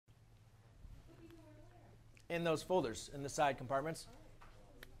in those folders, in the side compartments.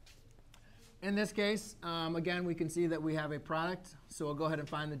 In this case, again, we can see that we have a product. So we'll go ahead and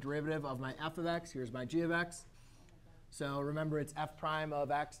find the derivative of my f of x. Here's my g of x. So remember, it's f prime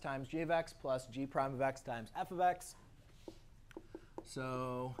of x times g of x plus g prime of x times f of x.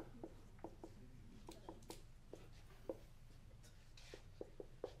 So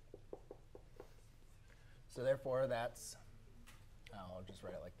therefore, that's, I'll just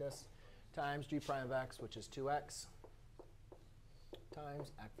write it like this, times g prime of x, which is 2x,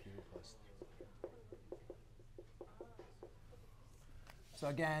 times x cubed plus 3. So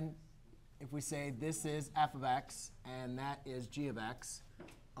again, if we say this is f of x and that is g of x,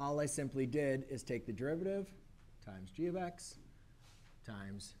 all I simply did is take the derivative times g of x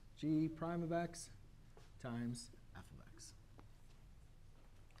times g prime of x times f of x.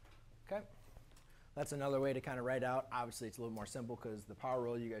 OK? That's another way to kind of write out. Obviously, it's a little more simple because the power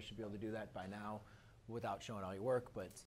rule, you guys should be able to do that by now without showing all your work. But